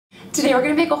Today we're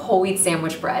gonna make a whole wheat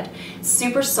sandwich bread.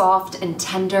 Super soft and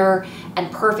tender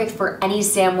and perfect for any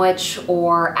sandwich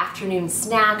or afternoon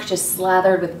snack, just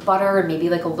slathered with butter and maybe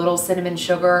like a little cinnamon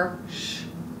sugar.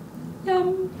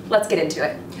 Yum. Let's get into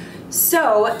it.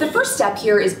 So the first step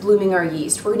here is blooming our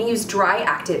yeast. We're gonna use dry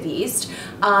active yeast,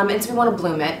 and so we wanna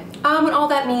bloom it. And all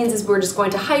that means is we're just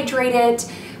going to hydrate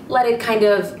it, let it kind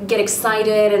of get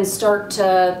excited and start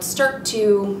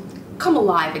to come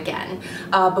alive again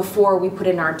before we put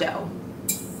in our dough.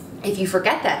 If you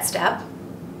forget that step,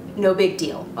 no big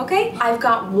deal, okay? I've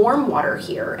got warm water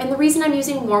here, and the reason I'm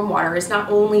using warm water is not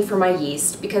only for my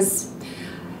yeast, because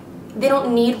they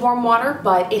don't need warm water,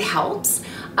 but it helps.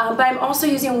 But I'm also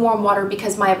using warm water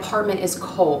because my apartment is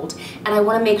cold, and I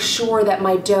wanna make sure that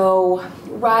my dough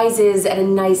rises at a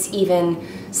nice even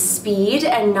speed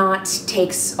and not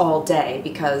takes all day,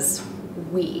 because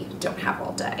we don't have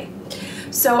all day.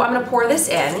 So I'm gonna pour this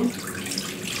in.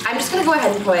 I'm just gonna go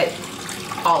ahead and put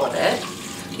all of it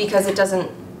because it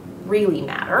doesn't really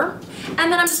matter.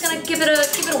 And then I'm just gonna give it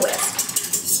a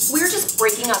whisk. We're just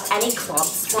breaking up any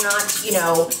clumps. We're not,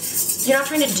 you're not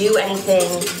trying to do anything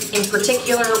in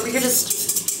particular. You're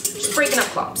just breaking up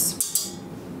clumps.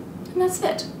 And that's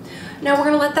it. Now we're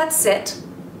gonna let that sit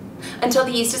until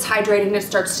the yeast is hydrated and it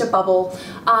starts to bubble.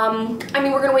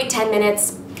 We're gonna wait 10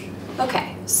 minutes.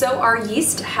 Okay, so our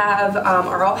yeast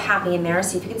are all happy in there.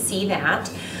 See if you can see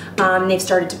that. They've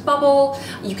started to bubble.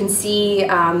 You can see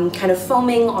kind of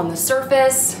foaming on the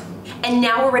surface. And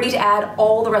now we're ready to add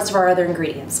all the rest of our other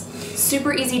ingredients.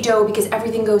 Super easy dough because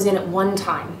everything goes in at one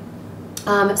time.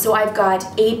 So I've got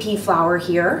AP flour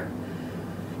here.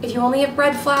 If you only have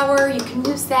bread flour, you can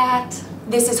use that.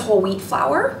 This is whole wheat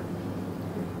flour.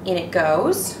 In it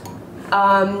goes.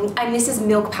 And this is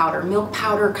milk powder. Milk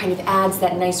powder kind of adds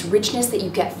that nice richness that you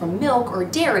get from milk or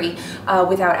dairy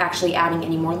without actually adding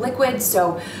any more liquid.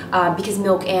 So because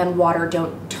milk and water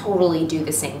don't totally do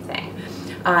the same thing.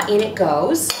 In it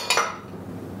goes.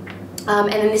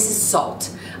 And then this is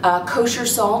salt. Kosher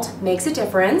salt makes a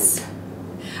difference.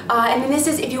 And then this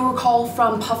is, if you recall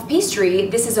from puff pastry,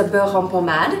 this is a beurre en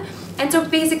pommade. And so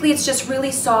basically it's just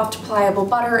really soft, pliable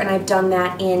butter, and I've done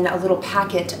that in a little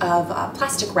packet of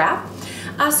plastic wrap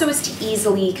so as to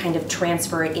easily kind of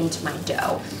transfer it into my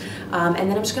dough. And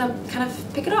then I'm just gonna kind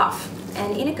of pick it off.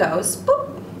 And in it goes,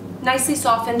 boop, nicely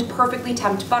softened, perfectly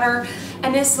temped butter.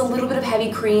 And this is a little bit of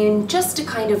heavy cream just to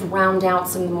kind of round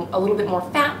out a little bit more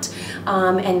fat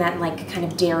and that like kind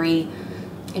of dairy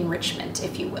enrichment,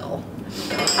 if you will.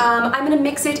 I'm gonna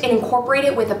mix it and incorporate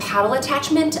it with a paddle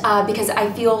attachment because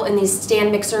I feel in these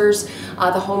stand mixers,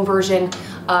 the home version,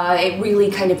 it really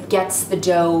kind of gets the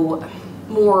dough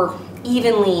more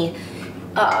evenly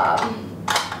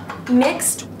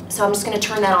mixed. So I'm just gonna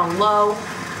turn that on low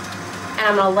and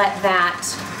I'm gonna let that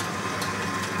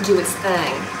do its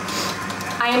thing.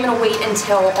 I am gonna wait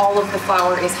until all of the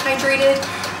flour is hydrated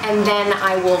and then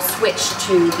I will switch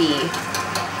to the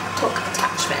hook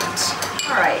attachment.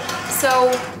 All right.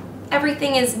 So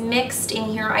everything is mixed in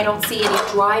here. I don't see any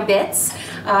dry bits.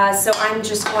 So I'm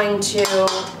just going to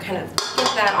kind of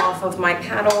get that off of my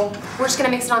paddle. We're just gonna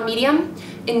mix it on medium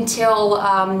until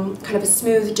kind of a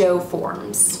smooth dough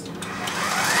forms.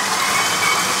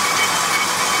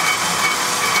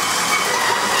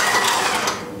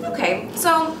 Okay,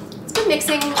 so it's been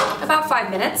mixing about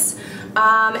 5 minutes.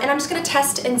 And I'm just gonna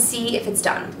test and see if it's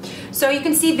done. So you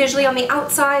can see visually on the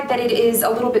outside that it is a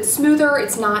little bit smoother.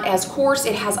 It's not as coarse.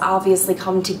 It has obviously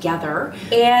come together.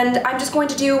 And I'm just going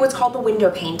to do what's called the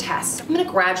window pane test. I'm gonna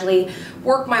gradually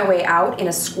work my way out in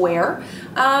a square,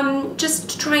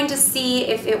 just trying to see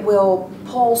if it will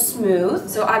pull smooth.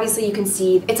 So obviously you can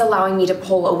see it's allowing me to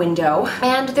pull a window.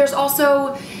 And there's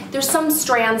some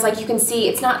strands, like you can see,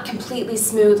 it's not completely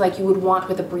smooth like you would want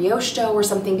with a brioche dough or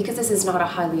something because this is not a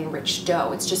highly enriched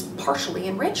dough. It's just partially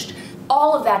enriched.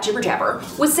 All of that jibber jabber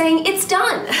was saying it's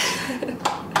done.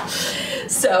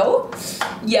 So,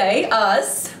 yay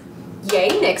us,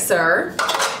 yay mixer.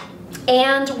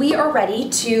 And we are ready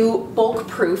to bulk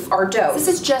proof our dough. This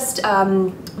is just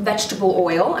vegetable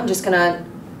oil. I'm just gonna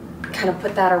kind of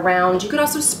put that around. You could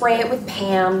also spray it with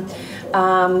Pam,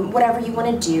 whatever you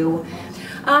wanna do.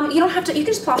 You don't have to, you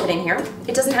can just plop it in here.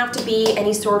 It doesn't have to be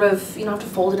any sort of, you don't have to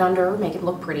fold it under, make it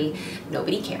look pretty.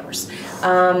 Nobody cares.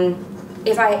 I'm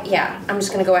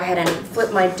just gonna go ahead and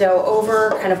flip my dough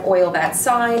over, kind of oil that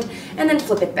side, and then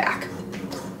flip it back.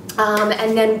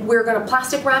 And then we're gonna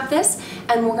plastic wrap this,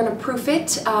 and we're gonna proof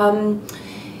it.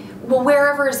 Well,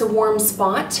 wherever is the warm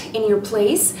spot in your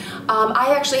place.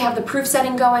 I actually have the proof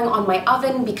setting going on my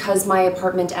oven because my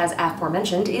apartment, as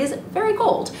aforementioned, is very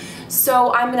cold.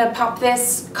 So I'm gonna pop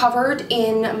this covered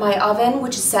in my oven,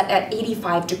 which is set at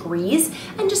 85 degrees,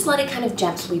 and just let it kind of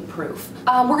gently proof.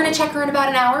 We're gonna check her in about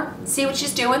an hour, see what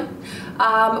she's doing.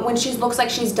 When she looks like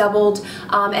she's doubled,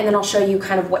 and then I'll show you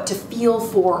kind of what to feel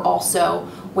for also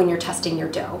when you're testing your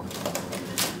dough.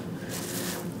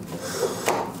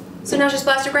 So now she's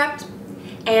plastic wrapped,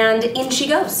 and in she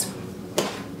goes.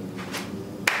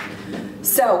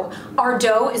 So our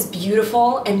dough is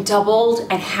beautiful and doubled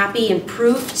and happy and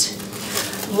proofed.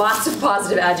 Lots of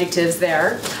positive adjectives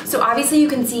there. So obviously you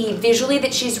can see visually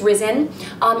that she's risen.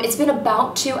 It's been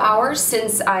about 2 hours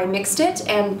since I mixed it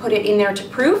and put it in there to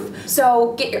proof.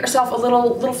 So get yourself a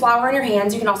little flour in your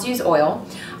hands. You can also use oil.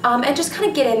 And just kind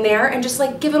of get in there and just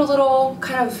like give it a little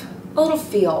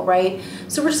feel, right?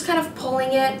 So we're just kind of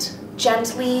pulling it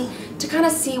gently to kind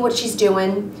of see what she's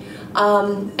doing.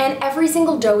 And every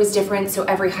single dough is different, so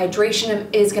every hydration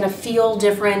is gonna feel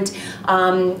different.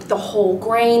 The whole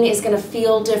grain is gonna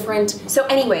feel different. So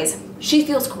anyways, she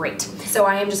feels great. So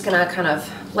I am just gonna kind of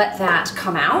let that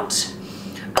come out.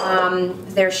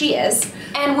 There she is.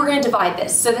 And we're gonna divide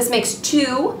this. So this makes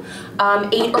two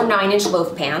 8 or 9 inch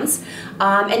loaf pans.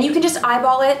 And you can just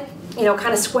eyeball it, you know,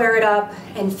 kind of square it up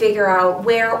and figure out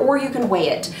where, or you can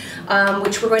weigh it,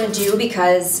 which we're going to do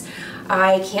because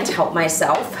I can't help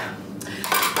myself.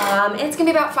 And it's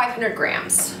gonna be about 500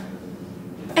 grams.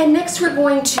 And next we're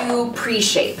going to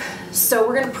pre-shape. So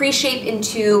we're gonna pre-shape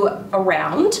into a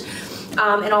round.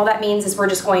 And all that means is we're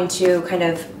just going to kind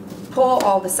of pull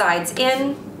all the sides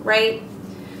in, right?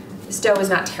 This dough is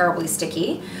not terribly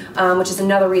sticky, which is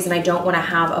another reason I don't wanna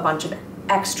have a bunch of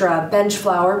extra bench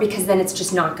flour because then it's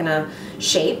just not gonna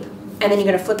shape. And then you're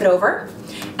gonna flip it over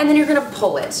and then you're gonna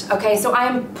pull it, okay? So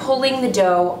I'm pulling the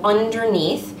dough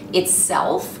underneath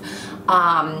itself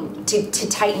to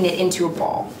tighten it into a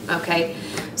ball, okay?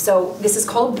 So this is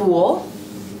called a boule.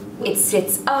 It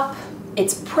sits up,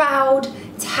 it's proud,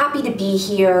 it's happy to be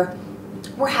here.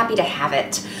 We're happy to have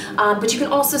it. But you can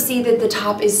also see that the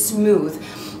top is smooth.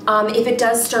 If it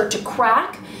does start to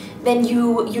crack, then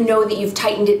you know that you've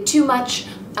tightened it too much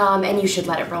and you should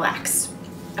let it relax.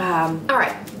 All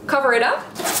right, cover it up.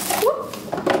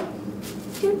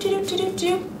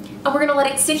 And we're gonna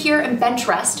let it sit here and bench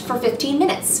rest for 15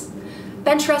 minutes.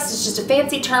 Bench rest is just a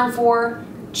fancy term for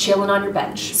chilling on your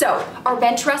bench. So our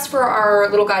bench rest for our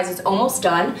little guys is almost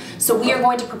done. So we are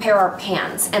going to prepare our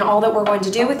pans. And all that we're going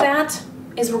to do with that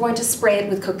is we're going to spray it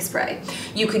with cookie spray.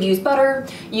 You could use butter,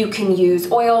 you can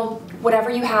use oil,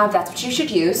 whatever you have, that's what you should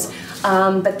use.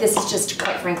 But this is just,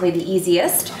 quite frankly, the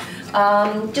easiest.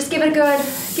 Just give it a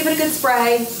good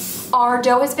spray. Our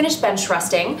dough has finished bench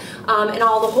resting, and the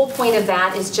whole point of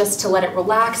that is just to let it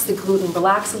relax, the gluten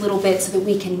relax a little bit so that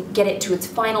we can get it to its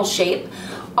final shape.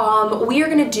 We are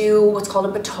gonna do what's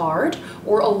called a batard,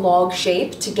 or a log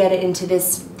shape, to get it into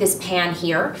this pan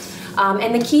here.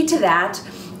 And the key to that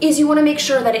is you wanna make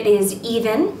sure that it is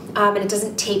even, and it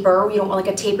doesn't taper. We don't want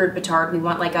like a tapered batard, we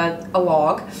want like a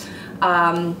log.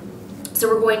 So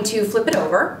we're going to flip it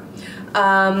over.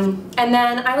 And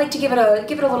then I like to give it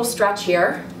a little stretch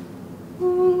here.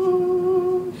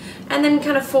 And then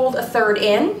kind of fold a third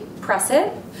in, press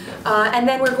it, and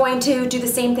then we're going to do the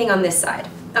same thing on this side.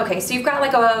 Okay, so you've got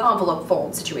like an envelope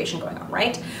fold situation going on,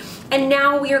 right? And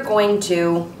now we are going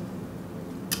to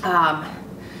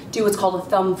do what's called a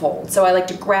thumb fold. So I like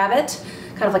to grab it,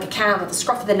 kind of like a cat with the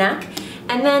scruff of the neck,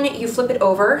 and then you flip it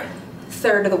over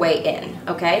third of the way in,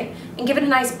 okay? And give it a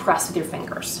nice press with your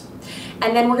fingers.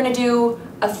 And then we're gonna do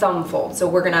a thumb fold. So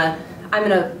I'm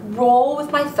gonna roll with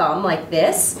my thumb like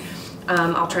this.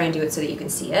 I'll try and do it so that you can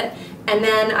see it. And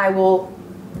then I will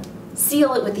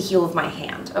seal it with the heel of my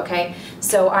hand, okay?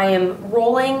 So I am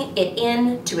rolling it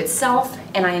in to itself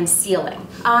and I am sealing.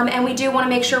 And we do wanna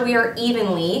make sure we are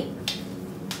evenly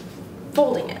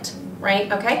folding it,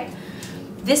 right, okay?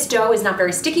 This dough is not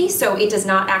very sticky, so it does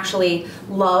not actually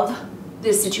love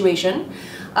this situation.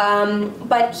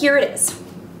 But here it is.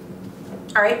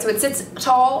 All right, so it sits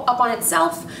tall up on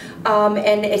itself,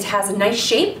 and it has a nice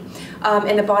shape,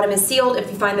 and the bottom is sealed.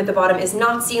 If you find that the bottom is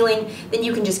not sealing, then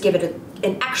you can just give it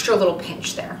an extra little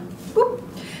pinch there. Whoop.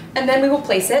 And then we will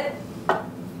place it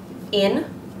in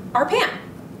our pan.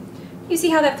 You see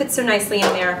how that fits so nicely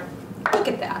in there? Look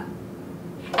at that.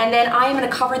 And then I am gonna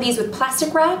cover these with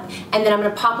plastic wrap, and then I'm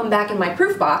gonna pop them back in my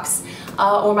proof box,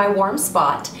 or my warm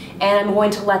spot, and I'm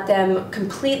going to let them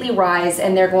completely rise,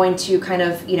 and they're going to kind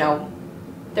of, you know,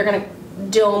 they're gonna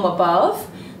dome above.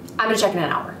 I'm gonna check in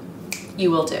an hour.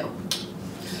 You will do.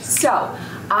 So,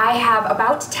 I have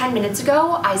about 10 minutes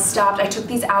ago, I took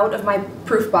these out of my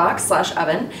proof box /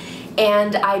 oven,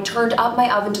 and I turned up my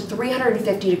oven to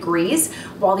 350 degrees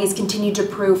while these continued to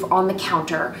proof on the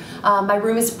counter. My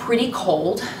room is pretty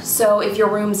cold, so if your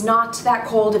room's not that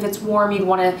cold, if it's warm, you'd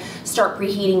want to start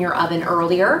preheating your oven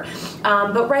earlier.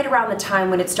 But right around the time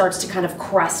when it starts to kind of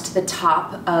crust the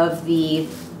top of the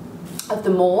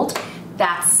mold,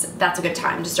 that's a good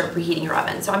time to start preheating your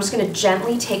oven. So I'm just going to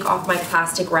gently take off my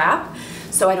plastic wrap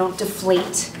so I don't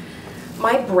deflate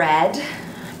my bread,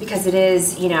 because it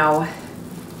is, you know,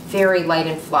 very light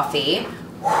and fluffy.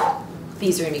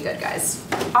 These are gonna be good, guys.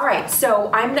 All right, so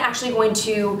I'm actually going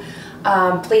to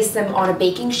place them on a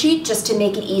baking sheet just to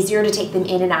make it easier to take them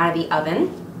in and out of the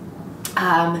oven.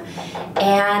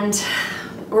 And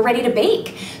we're ready to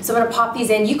bake. So I'm gonna pop these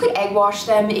in. You could egg wash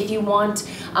them if you want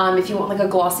like a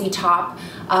glossy top,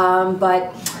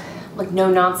 but like no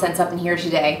nonsense up in here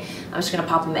today. I'm just gonna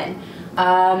pop them in.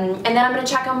 And then I'm gonna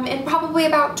check them in probably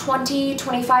about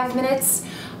 20-25 minutes,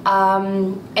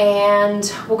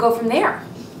 and we'll go from there.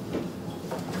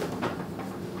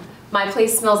 My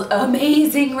place smells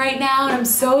amazing right now, and I'm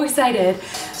so excited.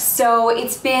 So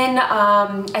it's been,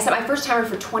 I set my first timer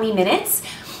for 20 minutes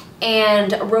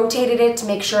and rotated it to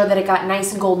make sure that it got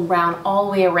nice and golden brown all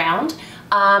the way around.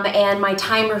 And my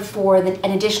timer for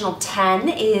an additional 10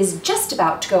 is just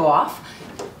about to go off.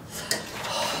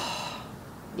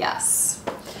 Yes.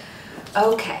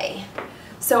 Okay.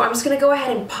 So I'm just going to go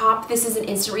ahead and pop, this is an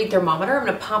instant read thermometer. I'm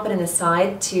going to pop it in the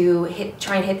side to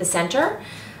try and hit the center.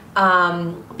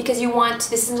 Because you want,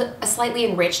 this is a slightly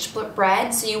enriched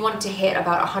bread, so you want it to hit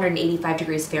about 185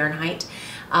 degrees Fahrenheit.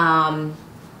 And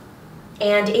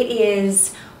it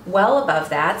is well above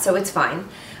that, so it's fine.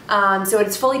 So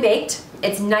it's fully baked.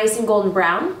 It's nice and golden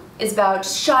brown. It's about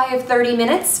shy of 30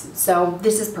 minutes, so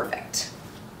this is perfect.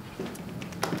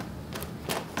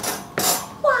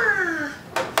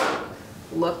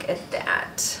 Look at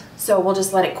that. So we'll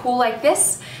just let it cool like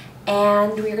this,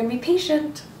 and we're gonna be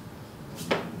patient.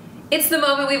 It's the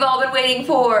moment we've all been waiting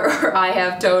for. I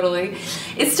have totally.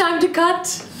 It's time to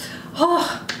cut.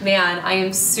 Oh man, I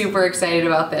am super excited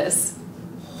about this.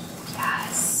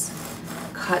 Yes,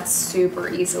 cut super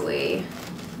easily.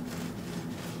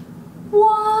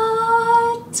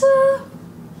 What?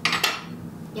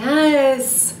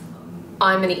 Yes.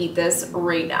 I'm gonna eat this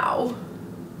right now.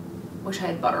 Wish I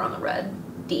had butter on the red.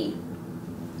 D.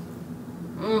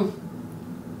 Mmm.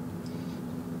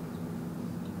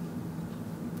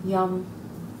 Yum.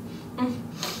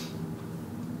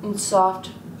 And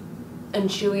soft and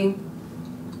chewy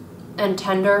and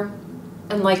tender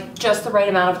and like just the right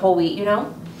amount of whole wheat, you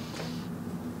know?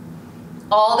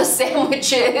 All the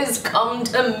sandwiches come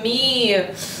to me.